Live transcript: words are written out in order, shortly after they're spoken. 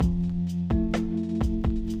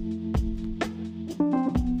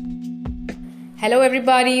Hello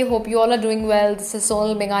everybody, hope you all are doing well. This is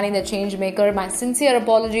Sonal Bengani, the change maker. My sincere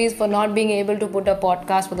apologies for not being able to put a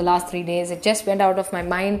podcast for the last 3 days. It just went out of my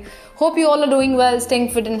mind. Hope you all are doing well, staying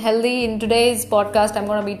fit and healthy. In today's podcast, I'm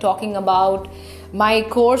going to be talking about my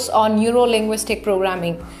course on neuro-linguistic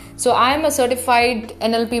programming. So I am a certified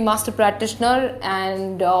NLP master practitioner,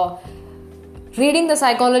 and reading the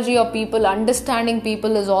psychology of people, understanding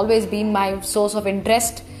people has always been my source of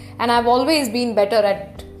interest, and I've always been better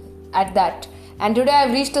at that. And today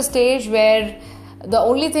I've reached a stage where the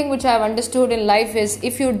only thing which I've understood in life is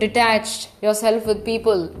if you detach yourself with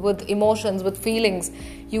people, with emotions, with feelings,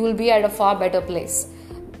 you will be at a far better place.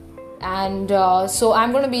 And so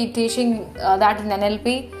I'm going to be teaching that in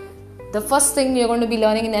NLP. The first thing you're going to be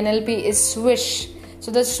learning in NLP is swish. So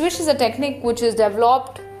the swish is a technique which is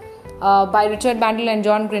developed by Richard Bandler and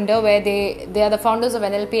John Grinder, where they are the founders of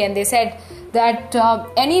NLP, and they said that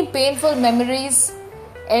any painful memories,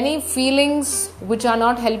 any feelings which are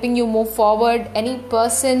not helping you move forward, any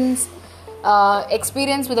person's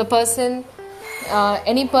experience with a person,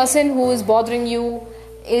 any person who is bothering you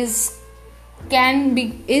is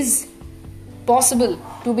possible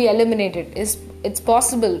to be eliminated. It's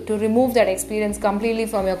possible to remove that experience completely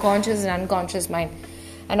from your conscious and unconscious mind,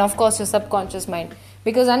 and of course your subconscious mind,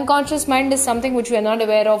 because unconscious mind is something which we are not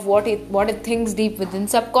aware of what it thinks deep within.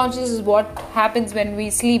 Subconscious is what happens when we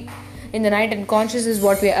sleep in the night, and conscious is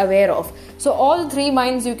what we are aware of. So all three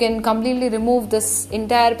minds, you can completely remove this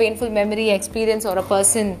entire painful memory, experience, or a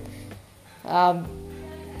person.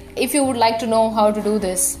 If you would like to know how to do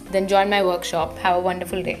this, then join my workshop. Have a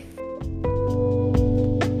wonderful day.